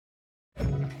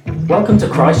Welcome to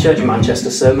Christchurch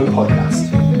Manchester Sermon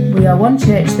Podcast. We are one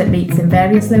church that meets in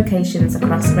various locations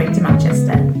across Greater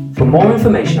Manchester. For more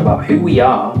information about who we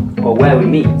are or where we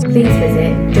meet, please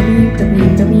visit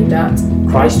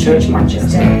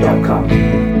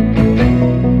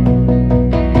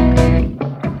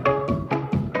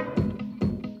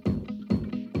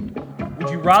Would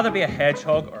you rather be a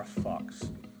hedgehog or a fox?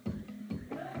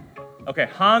 Okay,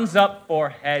 hands up for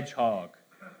hedgehog.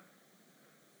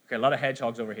 Okay, a lot of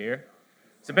hedgehogs over here.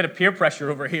 It's a bit of peer pressure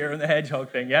over here in the hedgehog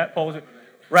thing, yeah? Paul,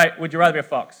 right, would you rather be a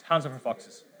fox? Hands up for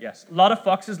foxes. Yes. A lot of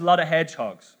foxes, a lot of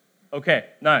hedgehogs. Okay,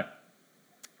 now,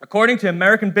 according to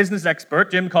American business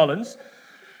expert Jim Collins,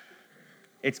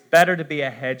 it's better to be a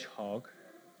hedgehog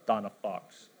than a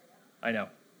fox. I know.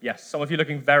 Yes, some of you are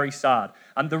looking very sad.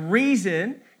 And the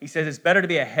reason he says it's better to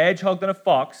be a hedgehog than a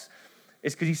fox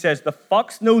is because he says the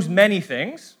fox knows many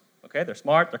things. Okay, they're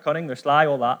smart, they're cunning, they're sly,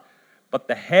 all that. But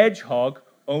the hedgehog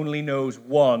only knows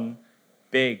one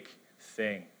big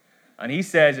thing. And he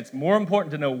says it's more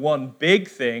important to know one big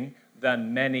thing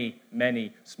than many,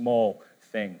 many small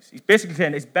things. He's basically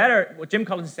saying it's better, what Jim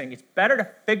Collins is saying, it's better to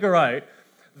figure out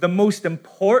the most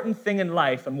important thing in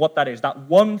life and what that is, that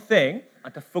one thing,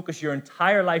 and to focus your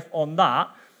entire life on that,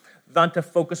 than to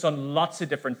focus on lots of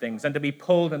different things and to be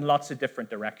pulled in lots of different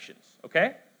directions,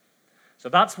 okay? So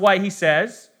that's why he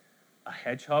says a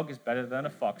hedgehog is better than a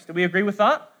fox. Do we agree with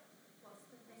that?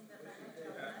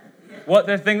 What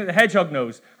the thing that the hedgehog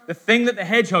knows? The thing that the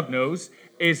hedgehog knows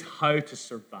is how to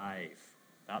survive.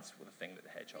 That's the thing that the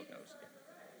hedgehog knows.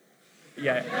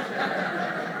 Yeah.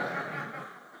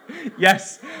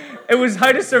 Yes. It was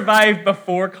how to survive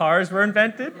before cars were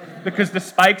invented, because the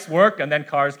spikes work and then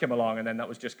cars came along and then that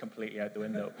was just completely out the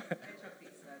window.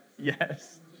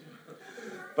 Yes.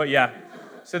 But yeah.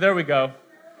 So there we go.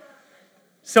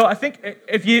 So I think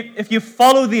if you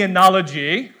follow the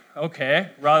analogy,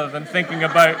 okay, rather than thinking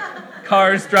about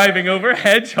cars driving over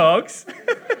hedgehogs.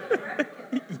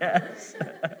 Yes.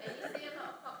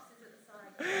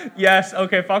 Yes,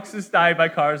 okay, foxes die by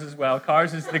cars as well.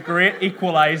 Cars is the great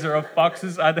equalizer of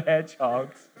foxes and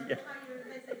hedgehogs. Yeah.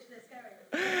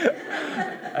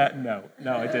 No,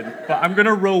 I didn't. But I'm going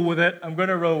to roll with it.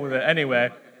 Anyway.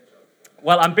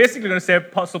 Well, I'm basically going to say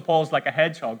Apostle Paul's like a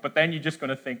hedgehog, but then you're just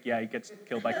going to think, yeah, he gets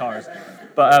killed by cars.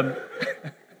 But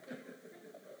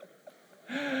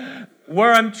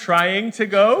where I'm trying to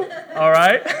go, all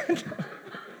right?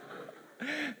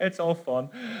 It's all fun.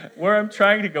 Where I'm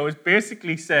trying to go is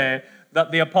basically say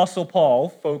that the Apostle Paul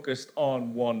focused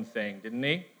on one thing, didn't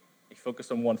he? He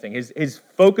focused on one thing. His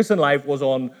focus in life was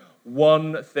on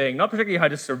one thing, not particularly how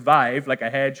to survive like a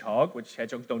hedgehog, which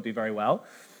hedgehogs don't do very well,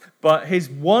 but his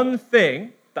one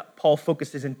thing that Paul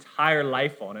focused his entire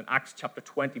life on in Acts chapter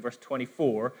 20, verse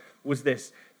 24, was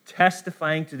this: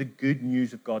 testifying to the good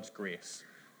news of God's grace.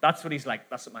 That's what he's like.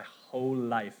 That's what my whole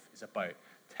life is about.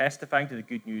 Testifying to the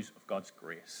good news of God's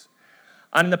grace.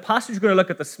 And in the passage we're going to look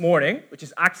at this morning, which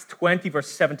is Acts 20, verse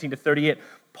 17 to 38,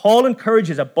 Paul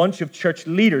encourages a bunch of church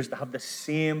leaders to have the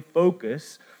same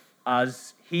focus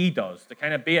as he does, to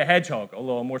kind of be a hedgehog,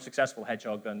 although a more successful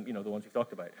hedgehog than, the ones we've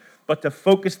talked about, but to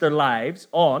focus their lives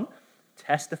on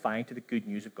testifying to the good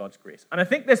news of God's grace. And I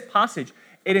think this passage,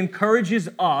 it encourages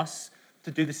us to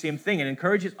do the same thing. It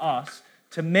encourages us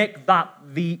to make that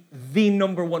the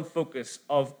number one focus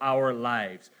of our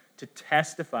lives, to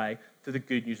testify to the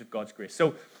good news of God's grace.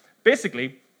 So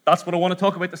basically, that's what I want to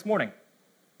talk about this morning.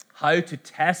 How to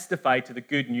testify to the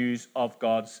good news of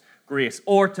God's grace.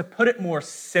 Or to put it more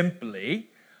simply,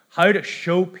 how to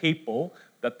show people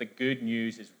that the good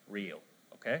news is real.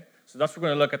 Okay? So that's what we're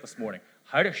going to look at this morning.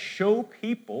 How to show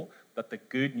people that the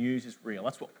good news is real.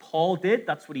 That's what Paul did.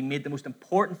 That's what he made the most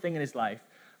important thing in his life,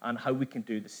 and how we can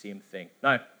do the same thing.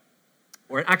 Now,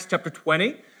 we're in Acts chapter 20.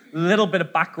 A little bit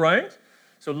of background.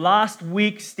 So last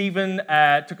week, Stephen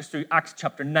took us through Acts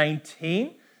chapter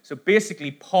 19. So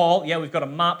basically, Paul, we've got a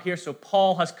map here. So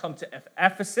Paul has come to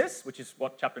Ephesus, which is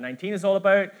what chapter 19 is all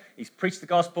about. He's preached the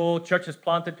gospel, church is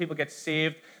planted, people get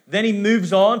saved. Then he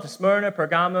moves on to Smyrna,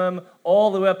 Pergamum, all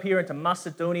the way up here into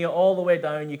Macedonia, all the way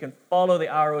down. You can follow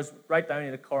the arrows right down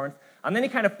into Corinth. And then he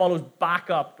kind of follows back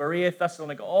up, Berea,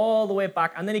 Thessalonica, all the way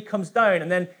back. And then he comes down,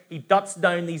 and then he dots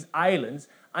down these islands,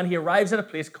 and he arrives at a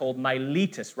place called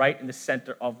Miletus, right in the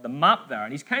center of the map there.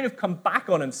 And he's kind of come back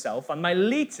on himself, and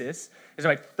Miletus is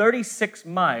about 36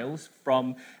 miles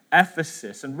from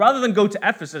Ephesus. And rather than go back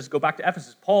to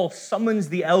Ephesus, Paul summons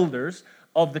the elders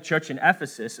of the church in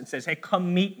Ephesus and says, hey,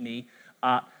 come meet me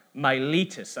at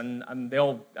Miletus. And they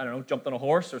all, jumped on a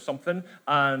horse or something,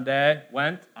 and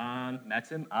went and met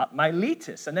him at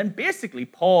Miletus. And then basically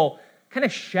Paul kind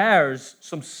of shares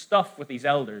some stuff with these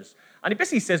elders. And he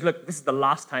basically says, look, this is the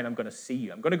last time I'm going to see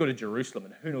you. I'm going to go to Jerusalem,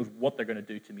 and who knows what they're going to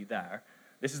do to me there.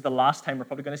 This is the last time we're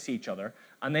probably going to see each other.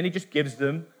 And then he just gives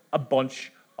them a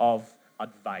bunch of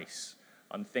advice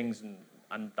on things,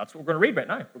 and that's what we're going to read right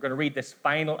now. We're going to read this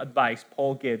final advice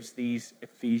Paul gives these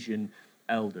Ephesian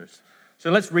elders.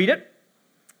 So let's read it.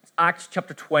 It's Acts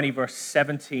chapter 20, verse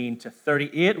 17 to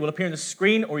 38. It will appear on the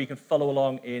screen, or you can follow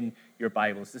along in your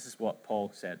Bibles. This is what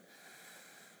Paul said.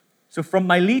 So from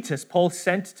Miletus, Paul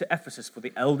sent to Ephesus for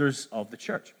the elders of the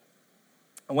church.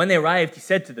 And when they arrived, he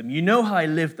said to them, you know how I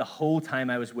lived the whole time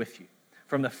I was with you,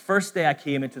 from the first day I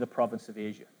came into the province of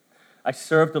Asia. I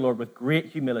served the Lord with great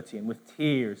humility and with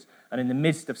tears, and in the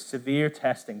midst of severe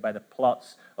testing by the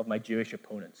plots of my Jewish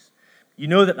opponents. You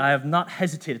know that I have not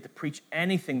hesitated to preach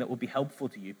anything that will be helpful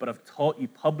to you, but have taught you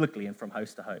publicly and from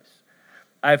house to house.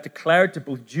 I have declared to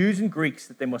both Jews and Greeks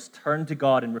that they must turn to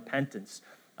God in repentance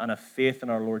and have faith in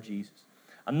our Lord Jesus.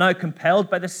 And now,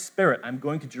 compelled by the Spirit, I'm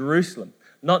going to Jerusalem,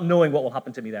 not knowing what will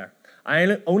happen to me there.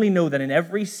 I only know that in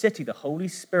every city the Holy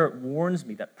Spirit warns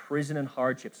me that prison and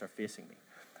hardships are facing me.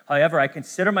 However, I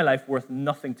consider my life worth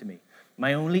nothing to me.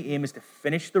 My only aim is to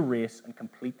finish the race and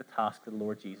complete the task that the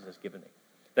Lord Jesus has given me,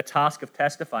 the task of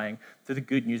testifying to the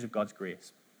good news of God's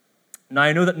grace. Now,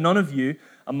 I know that none of you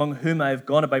among whom I have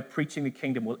gone about preaching the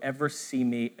kingdom will ever see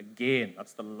me again.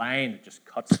 That's the line that just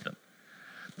cuts them.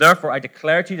 Therefore, I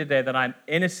declare to you today that I am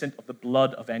innocent of the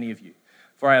blood of any of you.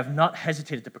 For I have not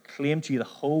hesitated to proclaim to you the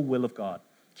whole will of God.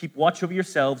 Keep watch over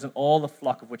yourselves and all the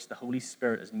flock of which the Holy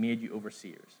Spirit has made you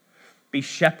overseers. Be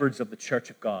shepherds of the church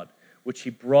of God, which he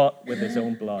brought with his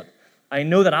own blood. I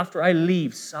know that after I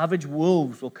leave, savage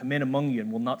wolves will come in among you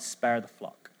and will not spare the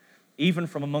flock. Even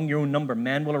from among your own number,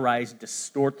 men will arise and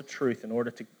distort the truth in order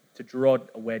to draw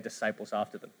away disciples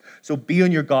after them. So be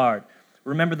on your guard.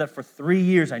 Remember that for 3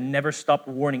 years I never stopped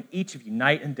warning each of you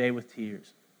night and day with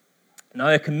tears. Now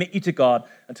I commit you to God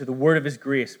and to the word of his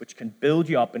grace, which can build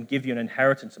you up and give you an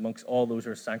inheritance amongst all those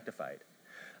who are sanctified.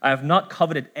 I have not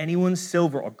coveted anyone's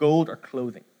silver or gold or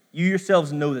clothing. You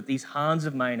yourselves know that these hands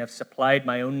of mine have supplied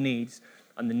my own needs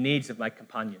and the needs of my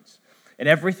companions. In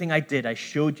everything I did, I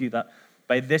showed you that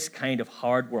by this kind of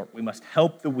hard work, we must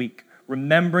help the weak,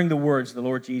 remembering the words the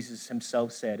Lord Jesus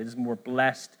himself said, it is more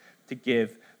blessed to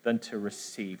give than to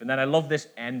receive. And then I love this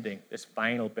ending, this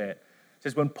final bit. It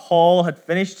says, when Paul had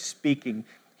finished speaking,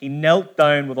 he knelt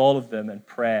down with all of them and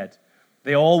prayed.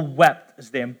 They all wept as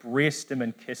they embraced him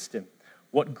and kissed him.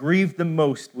 What grieved them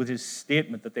most was his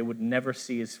statement that they would never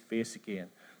see his face again.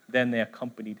 Then they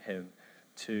accompanied him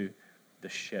to the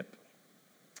ship.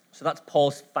 So that's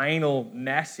Paul's final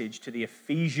message to the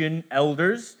Ephesian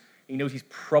elders. He knows he's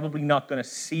probably not going to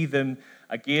see them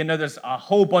again. Now, there's a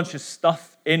whole bunch of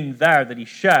stuff in there that he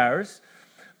shares.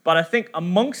 But I think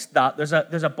amongst that, there's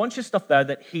a bunch of stuff there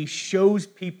that he shows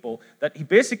people, that he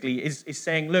basically is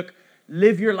saying, look,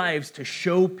 live your lives to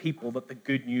show people that the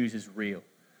good news is real.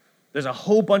 There's a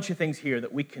whole bunch of things here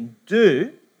that we can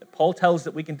do, that Paul tells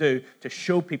that we can do to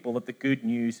show people that the good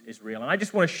news is real. And I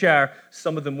just want to share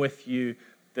some of them with you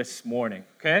this morning,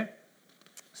 okay?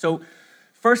 So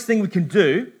first thing we can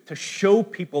do to show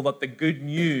people that the good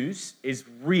news is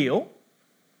real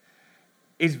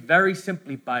is very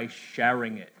simply by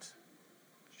sharing it.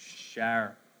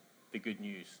 Share the good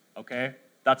news, okay?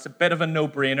 That's a bit of a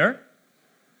no-brainer.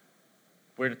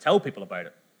 We're to tell people about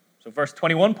it. So verse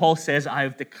 21, Paul says, I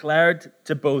have declared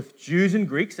to both Jews and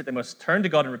Greeks that they must turn to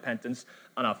God in repentance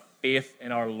and have faith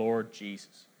in our Lord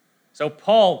Jesus. So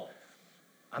Paul,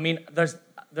 I mean,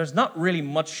 there's not really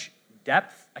much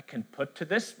depth I can put to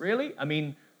this, really. I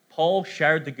mean, Paul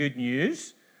shared the good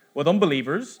news with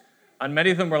unbelievers, and many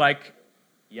of them were like,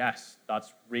 yes,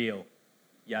 that's real.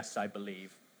 Yes, I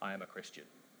believe I am a Christian.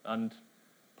 And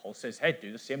Paul says, hey,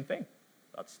 do the same thing.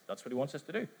 That's what he wants us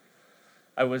to do.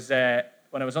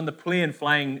 When I was on the plane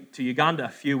flying to Uganda a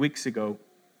few weeks ago,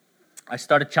 I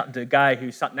started chatting to a guy who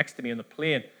sat next to me on the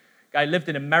plane. The guy lived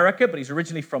in America, but he's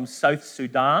originally from South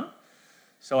Sudan.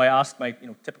 So I asked my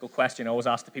typical question I always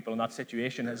ask the people in that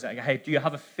situation is, hey, do you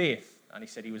have a faith? And he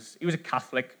said he was a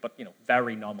Catholic, but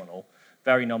very nominal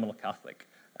Catholic.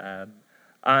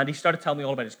 And he started telling me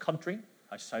all about his country,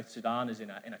 how South Sudan is in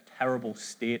a terrible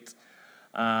state.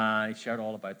 He shared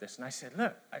all about this. And I said,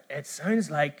 look, it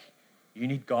sounds like you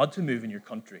need God to move in your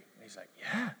country. And he's like,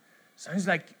 yeah, sounds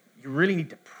like you really need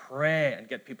to pray and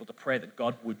get people to pray that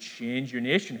God would change your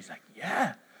nation. He's like,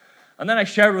 yeah. And then I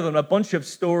shared with him a bunch of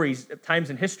stories at times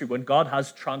in history when God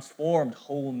has transformed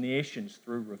whole nations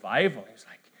through revival. He was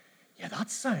like, yeah, that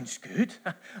sounds good.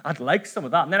 I'd like some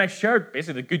of that. And then I shared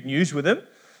basically the good news with him.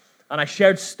 And I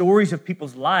shared stories of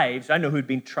people's lives I know who'd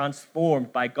been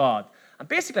transformed by God. And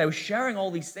basically I was sharing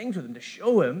all these things with him to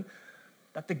show him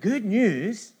that the good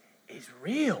news is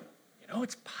real.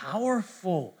 It's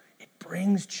powerful. It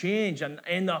brings change. And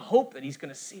in the hope that he's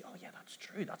going to see, oh, yeah, that's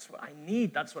true. That's what I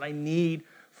need. That's what I need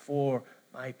for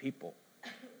my people.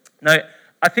 Now,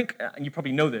 I think, and you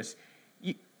probably know this,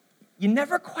 you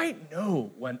never quite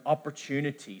know when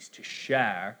opportunities to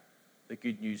share the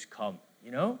good news come.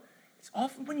 It's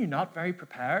often when you're not very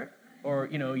prepared, or,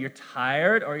 you're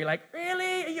tired, or you're like,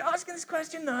 really? Are you asking this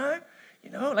question now?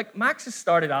 Like Max has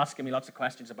started asking me lots of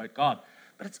questions about God.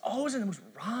 But it's always in the most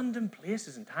random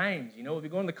places and times. We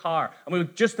go in the car, and we're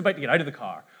just about to get out of the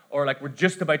car. Or like we're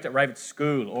just about to arrive at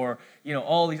school. Or,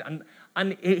 all these.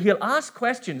 And he'll ask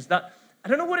questions that, I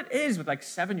don't know what it is with like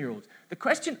 7-year-olds. The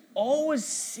question always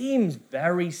seems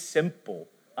very simple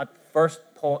at first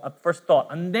thought.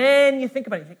 And then you think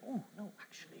about it, you think, oh, no,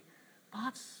 actually,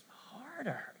 that's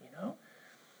harder,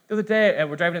 The other day,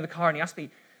 we're driving in the car, and he asked me,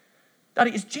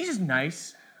 Daddy, is Jesus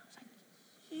nice? I was like,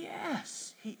 yes.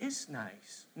 He is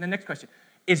nice. And the next question,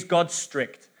 is God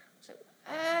strict?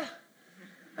 I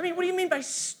was like, what do you mean by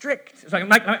strict? It's like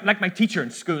my teacher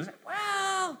in school. It's like,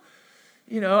 well,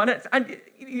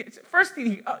 first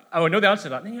I know the answer to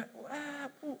that. And then you're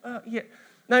like, yeah.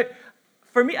 Now,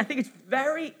 for me, I think it's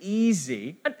very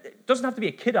easy, and it doesn't have to be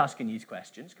a kid asking these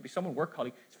questions. It could be someone, work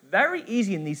colleague. It's very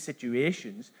easy in these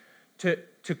situations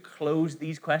to close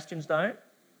these questions down,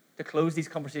 to close these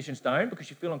conversations down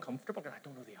because you feel uncomfortable because I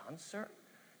don't know the answer.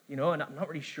 And I'm not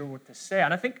really sure what to say.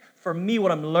 And I think for me, what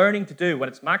I'm learning to do when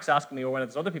it's Max asking me or when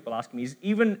it's other people asking me is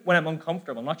even when I'm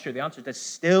uncomfortable, I'm not sure the answer, to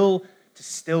still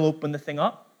open the thing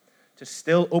up, to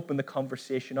still open the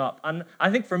conversation up. And I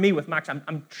think for me with Max,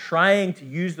 I'm trying to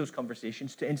use those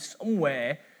conversations to in some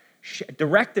way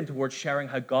direct him towards sharing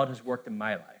how God has worked in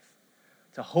my life,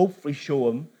 to hopefully show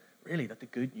him really that the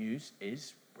good news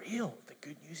is real, the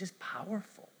good news is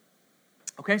powerful.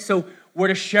 Okay, so we're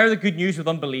to share the good news with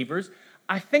unbelievers.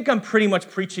 I think I'm pretty much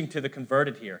preaching to the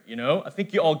converted here, I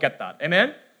think you all get that.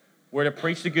 Amen? We're to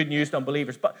preach the good news to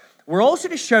unbelievers. But we're also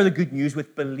to share the good news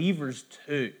with believers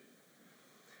too.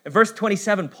 In verse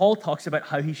 27, Paul talks about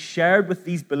how he shared with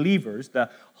these believers the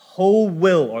whole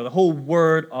will or the whole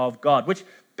word of God, which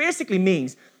basically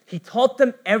means he taught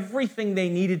them everything they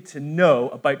needed to know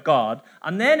about God.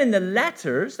 And then in the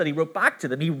letters that he wrote back to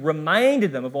them, he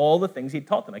reminded them of all the things he'd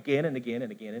taught them again and again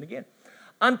and again and again.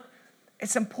 And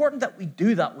it's important that we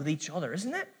do that with each other,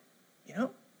 isn't it?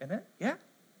 Amen? Yeah?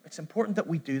 It's important that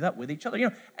we do that with each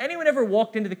other. Anyone ever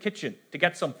walked into the kitchen to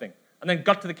get something and then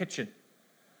got to the kitchen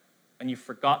and you've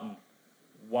forgotten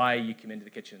why you came into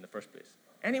the kitchen in the first place?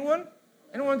 Anyone?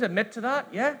 Anyone to admit to that?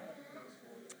 Yeah?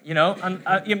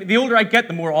 The older I get,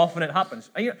 the more often it happens.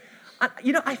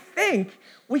 I think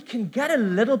we can get a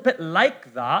little bit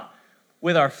like that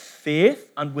with our faith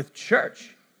and with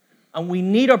church. And we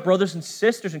need our brothers and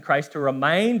sisters in Christ to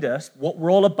remind us what we're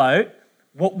all about,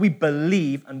 what we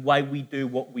believe, and why we do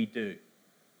what we do.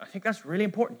 I think that's really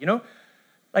important,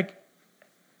 Like,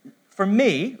 for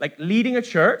me, like leading a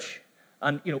church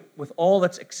and, with all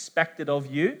that's expected of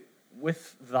you,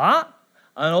 with that,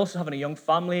 and also having a young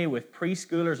family with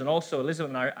preschoolers and also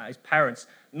Elizabeth and his parents,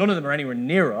 none of them are anywhere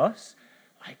near us.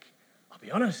 Like, I'll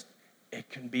be honest, it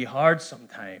can be hard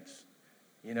sometimes,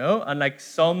 And like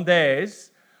some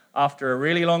days, after a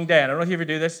really long day, and I don't know if you ever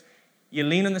do this, you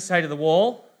lean on the side of the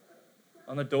wall,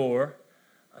 on the door,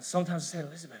 and sometimes I say,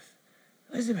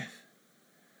 Elizabeth,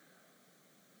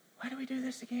 why do we do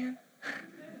this again?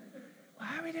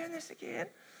 Why are we doing this again?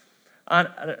 And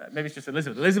maybe it's just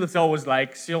Elizabeth. Elizabeth's always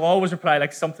like, she'll always reply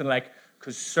like something like,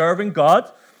 because serving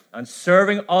God and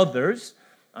serving others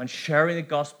and sharing the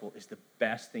gospel is the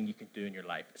best thing you can do in your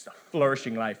life. It's a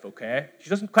flourishing life, okay? She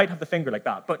doesn't quite have the finger like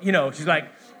that, but she's like,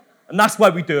 and that's why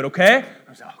we do it, okay? I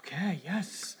was like, okay,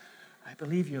 yes, I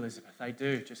believe you, Elizabeth. I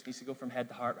do. Just needs to go from head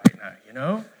to heart right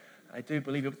now, I do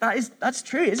believe you. But that's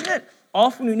true, isn't it?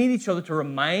 Often we need each other to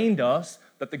remind us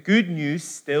that the good news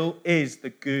still is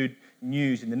the good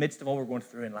news in the midst of all we're going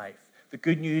through in life. The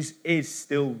good news is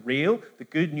still real. The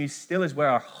good news still is where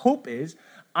our hope is.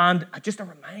 And just a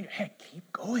reminder, hey,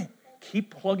 keep going.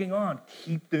 Keep plugging on.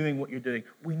 Keep doing what you're doing.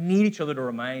 We need each other to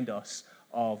remind us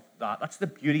of that. That's the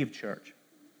beauty of church.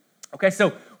 Okay,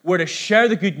 so we're to share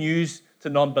the good news to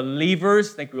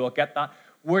non-believers. I think we all get that.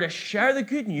 We're to share the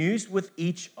good news with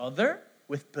each other,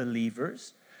 with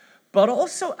believers. But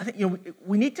also, I think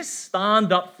we need to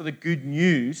stand up for the good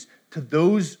news to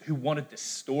those who want to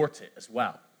distort it as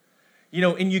well.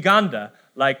 In Uganda,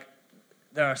 like,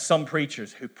 there are some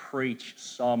preachers who preach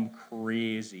some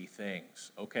crazy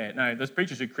things, okay? Now, there's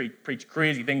preachers who preach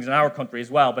crazy things in our country as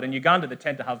well, but in Uganda, they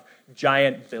tend to have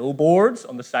giant billboards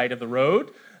on the side of the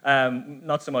road.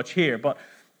 Not so much here, but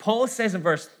Paul says in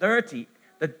verse 30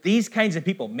 that these kinds of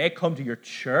people may come to your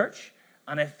church,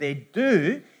 and if they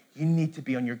do, you need to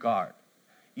be on your guard.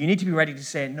 You need to be ready to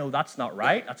say, no, that's not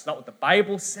right. That's not what the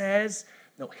Bible says.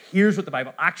 No, here's what the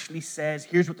Bible actually says.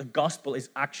 Here's what the gospel is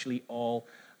actually all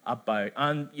about.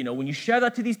 And, when you share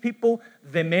that to these people,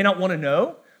 they may not want to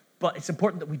know, but it's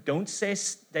important that we don't stay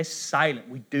silent.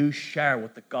 We do share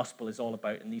what the gospel is all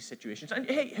about in these situations. And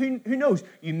hey, who knows?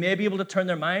 You may be able to turn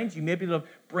their minds. You may be able to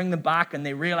bring them back, and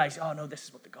they realize, oh, no, this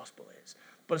is what the gospel is.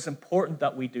 But it's important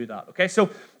that we do that, okay? So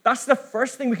that's the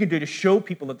first thing we can do to show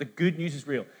people that the good news is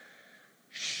real.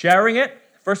 Sharing it,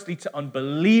 firstly, to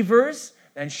unbelievers,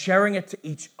 then sharing it to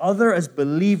each other as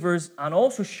believers, and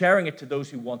also sharing it to those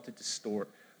who want to distort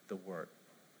the word.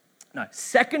 Now,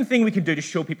 second thing we can do to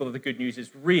show people that the good news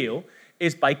is real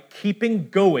is by keeping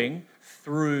going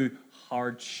through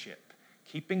hardship.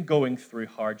 Keeping going through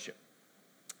hardship.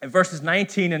 In verses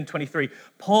 19 and 23,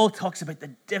 Paul talks about the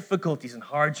difficulties and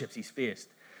hardships he's faced.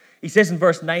 He says in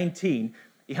verse 19,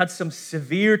 he had some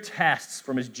severe tests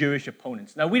from his Jewish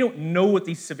opponents. Now, we don't know what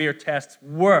these severe tests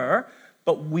were,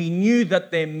 but we know that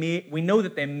they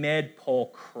made Paul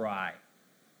cry.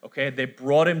 Okay, they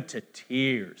brought him to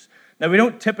tears. Now, we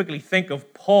don't typically think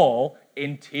of Paul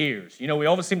in tears. We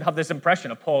always seem to have this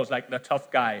impression of Paul as like the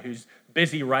tough guy who's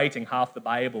busy writing half the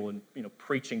Bible and,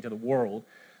 preaching to the world.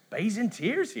 But he's in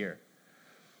tears here.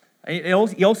 He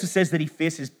also says that he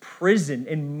faces prison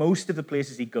in most of the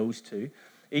places he goes to.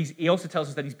 He also tells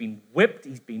us that he's been whipped,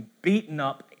 he's been beaten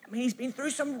up. He's been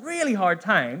through some really hard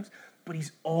times, but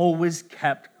he's always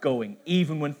kept going,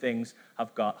 even when things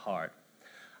have got hard.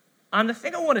 And the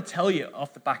thing I want to tell you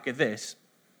off the back of this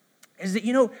is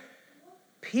that,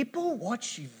 people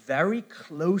watch you very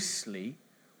closely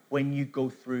when you go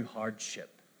through hardship.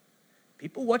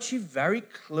 People watch you very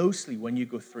closely when you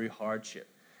go through hardship.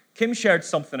 Kim shared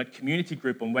something at community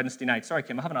group on Wednesday night. Sorry,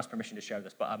 Kim, I haven't asked permission to share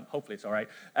this, but hopefully it's all right.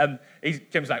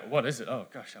 Kim's like, what is it? Oh,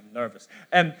 gosh, I'm nervous.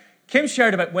 Kim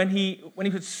shared about when he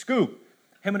was at school,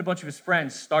 him and a bunch of his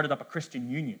friends started up a Christian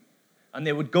union, and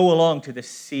they would go along to the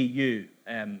CU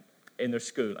in their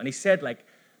school. And he said,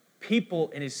 people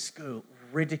in his school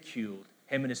ridiculed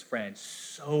him and his friends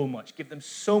so much, give them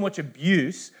so much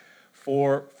abuse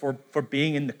for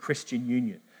being in the Christian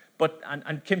union.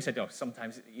 And Kim said,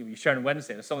 sometimes you share on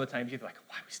Wednesday, and some of the times you're like,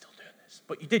 why are we still doing this?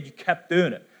 But you did, you kept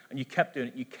doing it, and you kept doing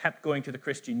it, you kept going to the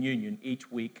Christian union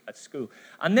each week at school.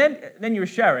 And then you were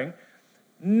sharing,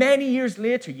 many years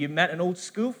later, you met an old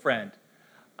school friend,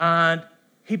 and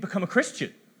he'd become a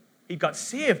Christian. He got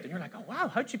saved, and you're like, oh, wow,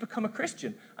 how'd you become a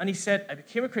Christian? And he said, I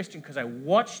became a Christian because I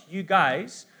watched you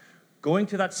guys going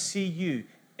to that CU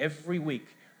every week,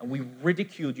 and we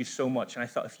ridiculed you so much. And I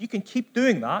thought, if you can keep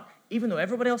doing that, even though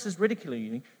everybody else is ridiculing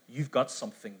you, you've got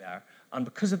something there. And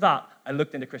because of that, I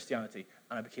looked into Christianity,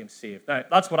 and I became saved. Now,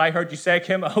 that's what I heard you say,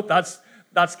 Kim. I hope that's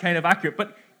kind of accurate.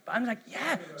 But I'm like,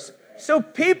 yeah, so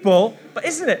people, but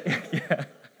isn't it? Yeah.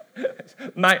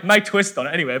 My twist on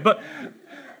it anyway. But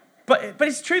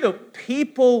it's true, though.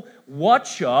 People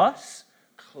watch us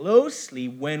closely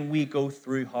when we go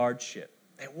through hardship.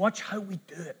 They watch how we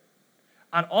do it.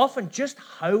 And often just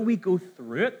how we go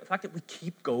through it, the fact that we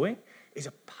keep going, is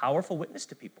a powerful witness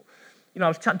to people. I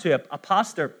was chatting to a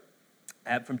pastor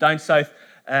from down south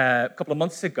a couple of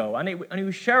months ago, and he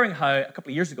was sharing how a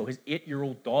couple of years ago his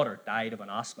 8-year-old daughter died of an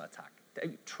asthma attack.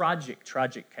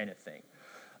 Tragic kind of thing.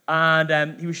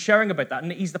 And he was sharing about that,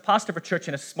 and he's the pastor of a church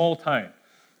in a small town.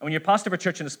 And when you're pastor of a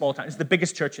church in a small town, it's the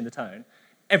biggest church in the town,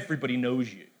 everybody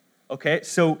knows you, okay?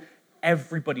 So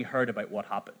everybody heard about what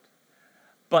happened.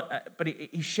 But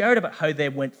he shared about how they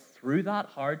went through that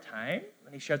hard time,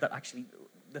 and he shared that actually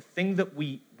the thing that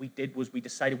we did was we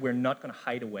decided we're not going to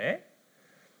hide away.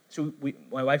 So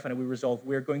my wife and I, we resolved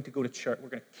we're going to go to church. We're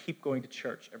going to keep going to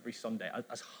church every Sunday,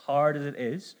 as hard as it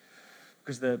is,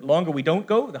 because the longer we don't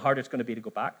go, the harder it's going to be to go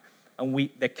back. And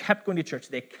they kept going to church.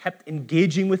 They kept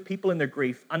engaging with people in their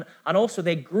grief. And also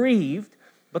they grieved,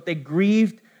 but they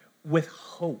grieved with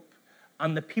hope.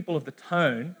 And the people of the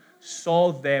town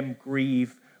saw them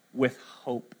grieve with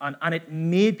hope. And it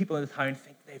made people in the town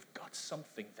think they've got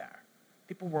something there.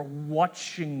 People were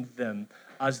watching them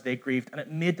as they grieved. And it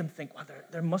made them think, well,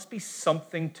 there must be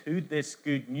something to this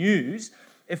good news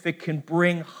if it can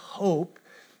bring hope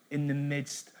in the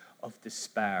midst of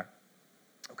despair.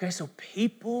 Okay, so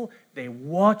people, they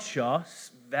watch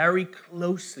us very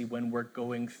closely when we're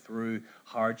going through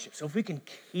hardship. So if we can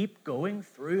keep going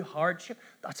through hardship,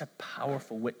 that's a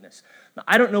powerful witness. Now,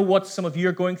 I don't know what some of you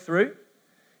are going through.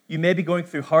 You may be going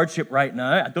through hardship right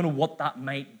now. I don't know what that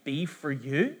might be for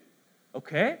you,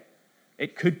 okay?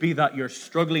 It could be that you're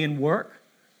struggling in work.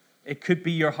 It could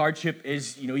be your hardship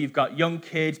is, you've got young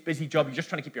kids, busy job, you're just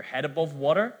trying to keep your head above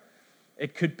water.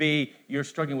 It could be you're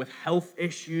struggling with health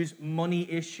issues, money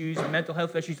issues, mental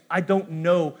health issues. I don't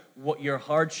know what your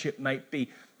hardship might be.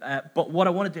 But what I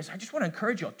want to do is I just want to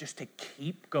encourage you all just to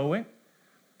keep going.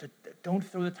 Don't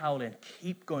throw the towel in.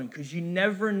 Keep going, because you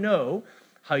never know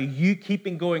how you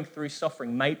keeping going through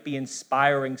suffering might be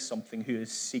inspiring something who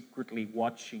is secretly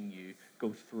watching you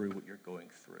go through what you're going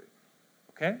through.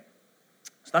 Okay?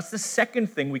 So that's the second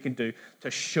thing we can do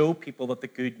to show people that the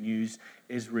good news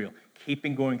is real.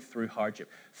 Keeping going through hardship.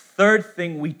 Third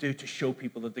thing we do to show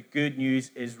people that the good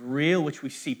news is real, which we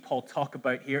see Paul talk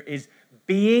about here, is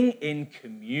being in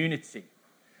community.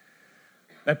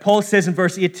 Now, Paul says in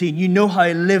verse 18, you know how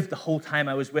I lived the whole time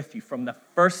I was with you, from the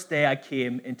first day I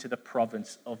came into the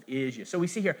province of Asia. So we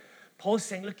see here, Paul's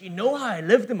saying, look, you know how I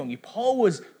lived among you. Paul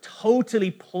was totally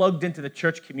plugged into the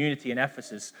church community in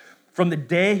Ephesus from the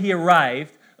day he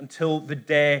arrived until the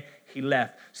day he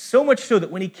left. So much so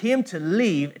that when he came to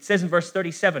leave, it says in verse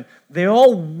 37, they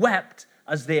all wept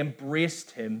as they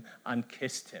embraced him and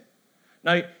kissed him.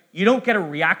 Now, you don't get a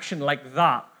reaction like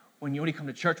that when you only come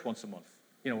to church once a month,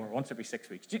 or once every 6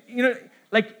 weeks.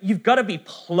 You've got to be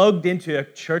plugged into a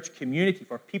church community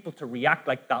for people to react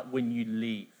like that when you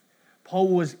leave. Paul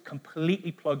was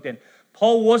completely plugged in.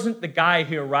 Paul wasn't the guy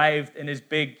who arrived in his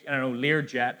big,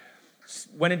 Learjet,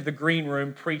 went into the green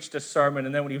room, preached a sermon,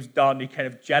 and then when he was done, he kind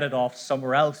of jetted off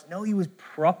somewhere else. No, he was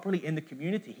properly in the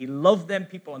community. He loved them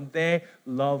people, and they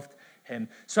loved him.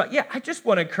 So, yeah, I just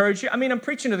want to encourage you. I'm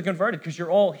preaching to the converted because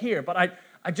you're all here, but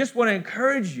I just want to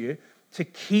encourage you to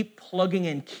keep plugging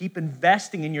in, keep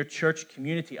investing in your church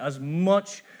community as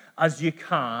much as you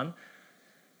can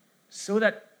so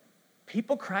that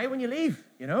people cry when you leave,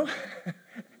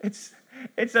 It's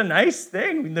a nice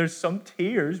thing when there's some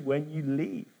tears when you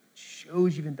leave. It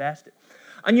shows you've invested.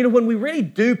 And, when we really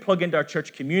do plug into our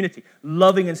church community,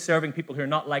 loving and serving people who are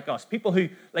not like us, people who,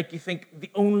 you think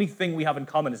the only thing we have in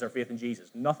common is our faith in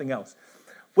Jesus, nothing else.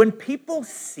 When people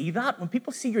see that, when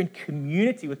people see you're in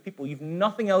community with people you've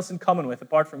nothing else in common with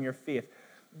apart from your faith,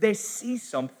 they see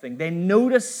something, they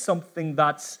notice something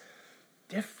that's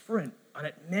different, and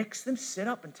it makes them sit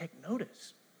up and take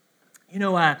notice. We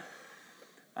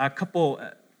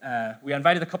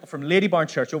invited a couple from Lady Barn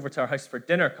Church over to our house for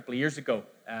dinner a couple of years ago.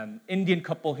 Indian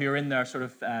couple who are in their sort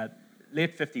of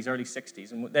late 50s, early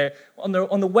 60s. And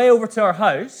on the way over to our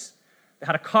house, they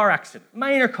had a car accident,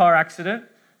 minor car accident.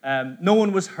 No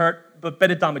one was hurt, but a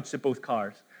bit of damage to both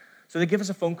cars. So they give us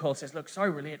a phone call, says, look, sorry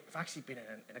we're late. We've actually been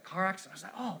in a car accident. I was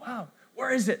like, oh, wow,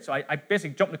 where is it? So I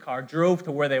basically jumped in the car, drove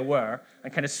to where they were,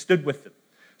 and kind of stood with them.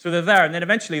 So they're there, and then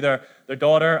eventually their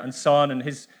daughter and son and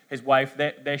his wife,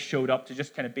 they showed up to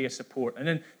just kind of be a support. And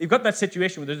then you've got that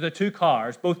situation where there's the two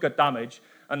cars, both got damaged,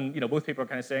 and both people are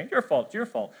kind of saying, your fault, it's your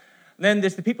fault. And then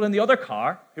there's the people in the other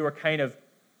car who are kind of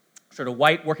sort of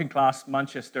white, working class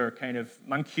Manchester kind of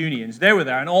Mancunians. They were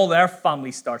there, and all their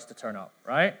family starts to turn up,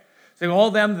 right? So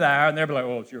all them there, and they're like,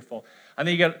 oh, it's your fault. And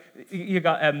then you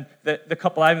got the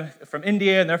couple from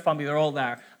India and their family, they're all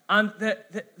there. And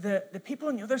the people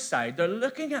on the other side, they're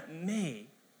looking at me,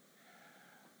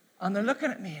 and they're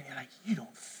looking at me, and they're like, you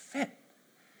don't fit.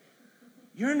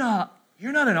 You're not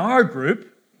in our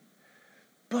group,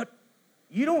 but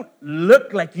you don't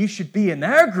look like you should be in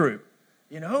their group.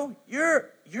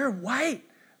 You're white,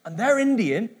 and they're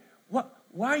Indian. Why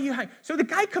are you hanging? So the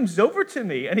guy comes over to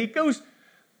me, and he goes,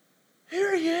 who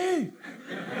are you?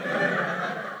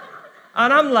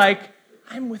 And I'm like,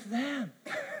 I'm with them.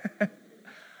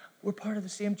 We're part of the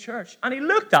same church. And he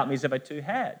looked at me as if I had two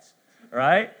heads,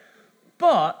 right?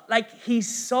 But, he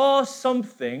saw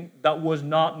something that was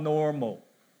not normal.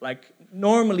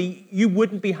 Normally, you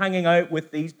wouldn't be hanging out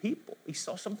with these people. He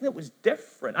saw something that was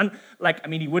different. And,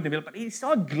 he wouldn't have been, but he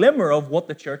saw a glimmer of what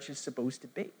the church is supposed to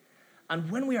be. And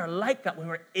when we are like that, when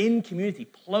we're in community,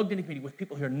 plugged into community with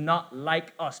people who are not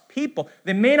like us, people,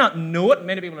 they may not know it,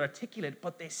 may not be able to articulate it,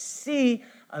 but they see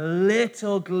a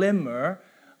little glimmer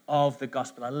of the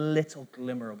gospel, a little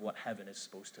glimmer of what heaven is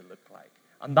supposed to look like.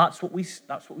 And that's what we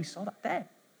saw that day.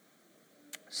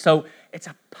 So it's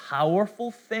a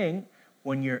powerful thing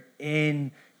when you're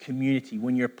in community,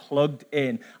 when you're plugged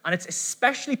in. And it's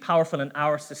especially powerful in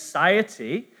our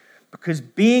society because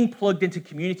being plugged into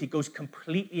community goes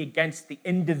completely against the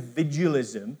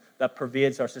individualism that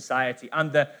pervades our society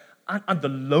and the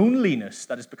loneliness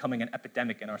that is becoming an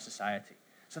epidemic in our society.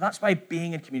 So that's why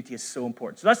being in community is so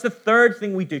important. So that's the third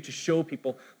thing we do to show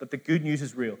people that the good news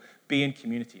is real, be in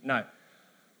community. Now,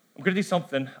 I'm going to do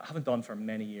something I haven't done for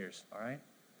many years, all right?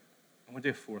 I'm going to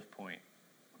do a fourth point,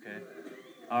 okay?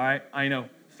 All right, I know.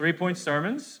 3-point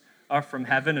sermons are from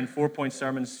heaven and 4-point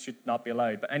sermons should not be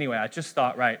allowed. But anyway, I just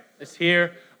thought, right, it's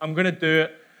here. I'm going to do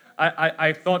it.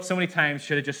 I thought so many times,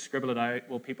 should I just scribble it out?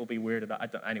 Will people be weirded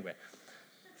out? Anyway.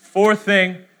 Fourth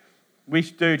thing we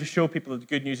should do to show people that the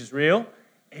good news is real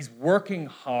is working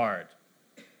hard.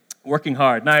 Working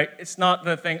hard. Now, it's not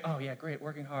the thing, oh yeah, great,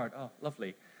 working hard. Oh,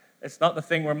 lovely. It's not the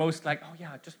thing we're most like, oh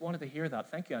yeah, I just wanted to hear that.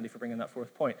 Thank you, Andy, for bringing that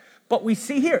fourth point. But we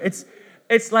see here,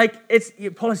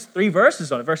 Paul has 3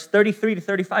 verses on it. Verse 33 to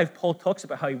 35, Paul talks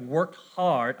about how he worked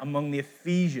hard among the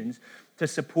Ephesians to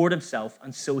support himself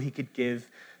and so he could give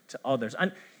to others.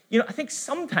 And, I think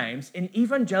sometimes in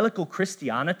evangelical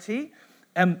Christianity,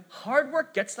 hard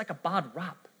work gets like a bad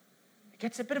rap. It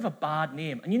gets a bit of a bad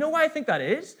name. And you know why I think that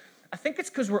is? I think it's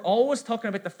because we're always talking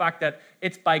about the fact that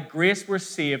it's by grace we're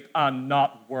saved and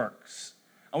not works.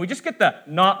 And we just get the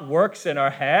not works in our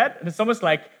head, and it's almost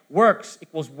like works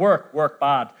equals work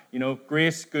bad.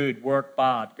 Grace good, work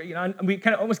bad. And we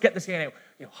kind of almost get this idea,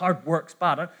 hard work's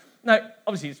bad. Now,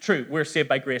 obviously it's true, we're saved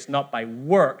by grace, not by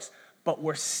works, but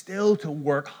we're still to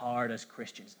work hard as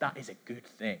Christians. That is a good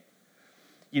thing.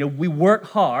 We work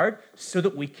hard so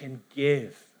that we can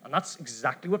give. And that's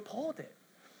exactly what Paul did.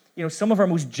 Some of our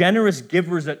most generous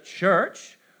givers at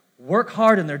church work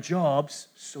hard in their jobs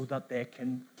so that they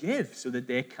can give, so that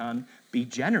they can be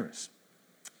generous.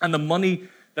 And the money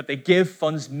that they give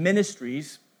funds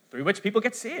ministries through which people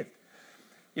get saved.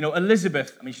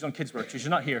 Elizabeth, she's on kids' work, so she's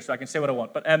not here, so I can say what I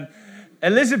want. But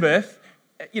Elizabeth,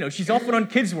 she's often on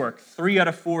kids' work 3 out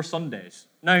of 4 Sundays.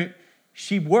 Now,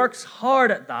 she works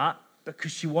hard at that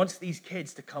because she wants these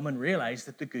kids to come and realize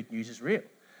that the good news is real.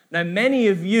 Now, many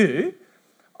of you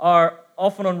are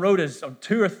often on rotas, on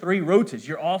 2 or 3 rotas.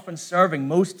 You're often serving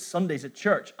most Sundays at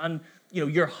church. And,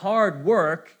 your hard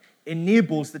work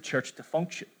enables the church to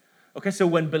function. Okay, so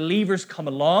when believers come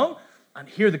along and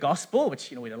hear the gospel,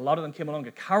 which, a lot of them came along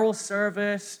to carol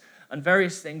service and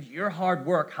various things, your hard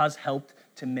work has helped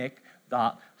to make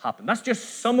that happen. That's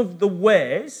just some of the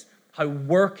ways how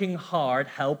working hard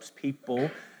helps people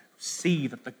see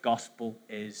that the gospel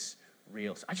is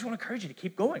real. So I just want to encourage you to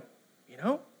keep going,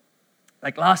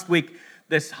 Like last week,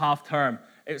 this half term,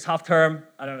 it was half term.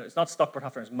 I don't know, it's not Stockport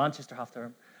half term, it's Manchester half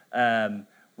term.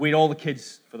 We had all the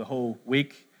kids for the whole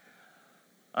week.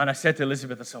 And I said to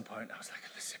Elizabeth at some point, I was like,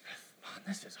 Elizabeth, man,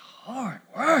 this is hard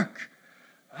work.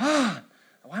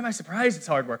 Why am I surprised it's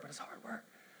hard work? But it's hard work.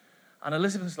 And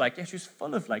Elizabeth was like, she was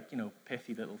full of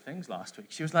pithy little things last week.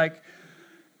 She was like,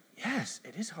 yes,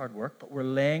 it is hard work, but we're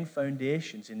laying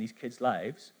foundations in these kids'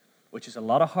 lives, which is a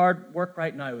lot of hard work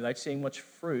right now without seeing much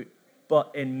fruit.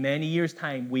 But in many years'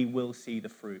 time, we will see the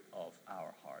fruit of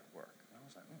our hard work. And I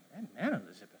was like, amen,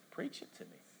 Elizabeth, preach it to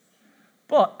me.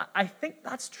 But I think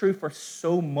that's true for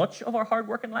so much of our hard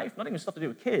work in life, not even stuff to do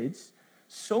with kids.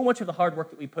 So much of the hard work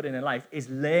that we put in life is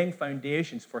laying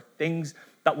foundations for things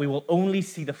that we will only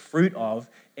see the fruit of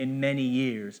in many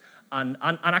years. And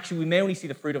actually, we may only see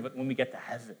the fruit of it when we get to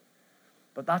heaven.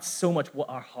 But that's so much what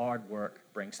our hard work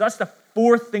brings. So that's the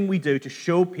 4th thing we do to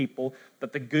show people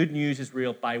that the good news is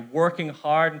real, by working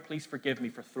hard. And please forgive me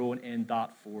for throwing in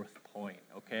that 4th point,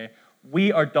 okay?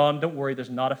 We are done. Don't worry, there's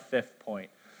not a 5th point.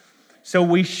 So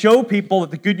we show people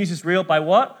that the good news is real by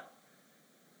what?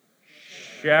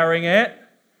 Sharing it.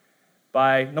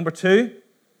 By number 2,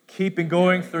 keeping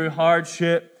going through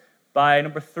hardship. By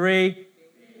number 3,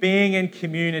 being in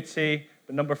community.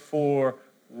 But number 4,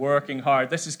 working hard.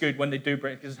 This is good when they do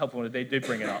bring it, because it's helpful when they do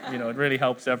bring it up. It really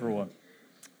helps everyone.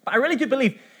 But I really do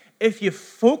believe if you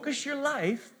focus your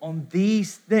life on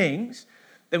these things,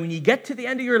 then when you get to the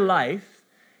end of your life,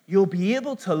 you'll be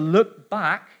able to look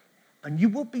back and you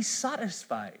will be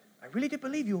satisfied. I really do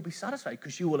believe you will be satisfied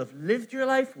because you will have lived your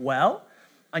life well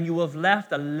and you will have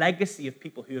left a legacy of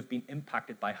people who have been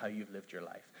impacted by how you've lived your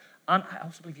life. And I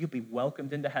also believe you'll be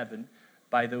welcomed into heaven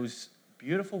by those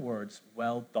beautiful words,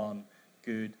 well done,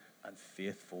 good and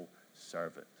faithful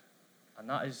servant. And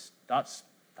that's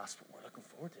what we're looking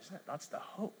forward to, isn't it? That's the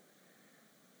hope.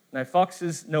 Now,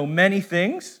 foxes know many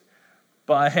things,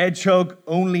 but a hedgehog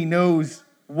only knows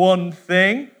one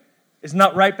thing. Isn't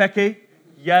that right, Becky?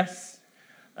 Yes.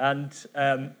 And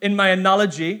in my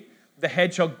analogy, the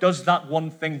hedgehog does that one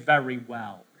thing very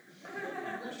well,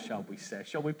 shall we say.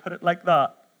 Shall we put it like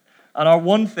that? And our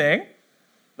one thing,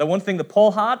 the one thing that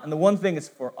Paul had, and the one thing is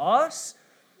for us,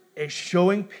 is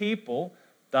showing people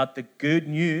that the good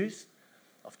news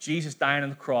of Jesus dying on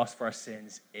the cross for our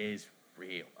sins is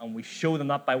real. And we show them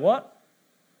that by what?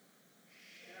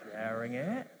 Sharing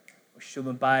it. We show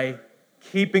them by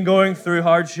keeping going through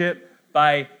hardship,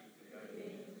 by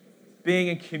being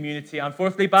in community, and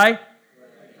fourthly, by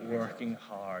working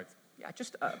hard. Yeah,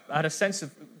 I had a sense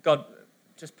of God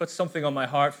just put something on my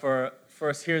heart for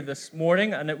us here this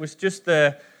morning, and it was just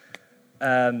the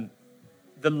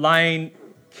line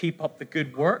keep up the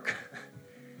good work,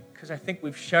 because I think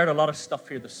we've shared a lot of stuff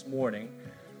here this morning,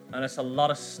 and it's a lot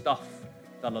of stuff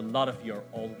that a lot of you are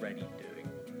already doing.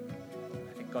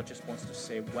 I think God just wants to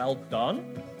say, well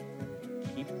done,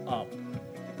 keep up the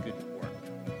good work.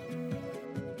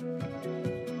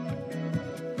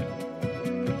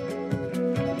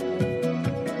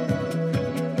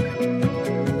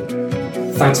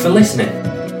 Thanks for listening.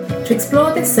 To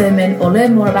explore this sermon or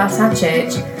learn more about our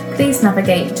church, please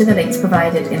navigate to the links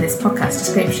provided in this podcast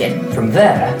description. From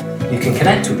there, you can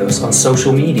connect with us on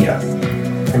social media,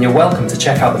 and you're welcome to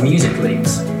check out the music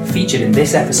links featured in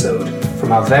this episode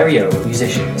from our very own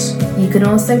musicians. You can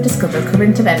also discover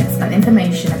current events and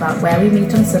information about where we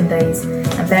meet on Sundays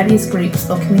and various groups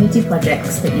or community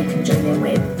projects that you can join in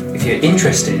with. If you're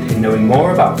interested in knowing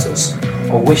more about us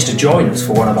or wish to join us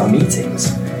for one of our meetings,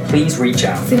 please reach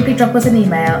out. Simply drop us an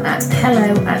email at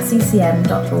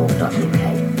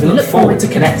hello@ccm.org.uk. We look forward to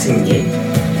connecting with you.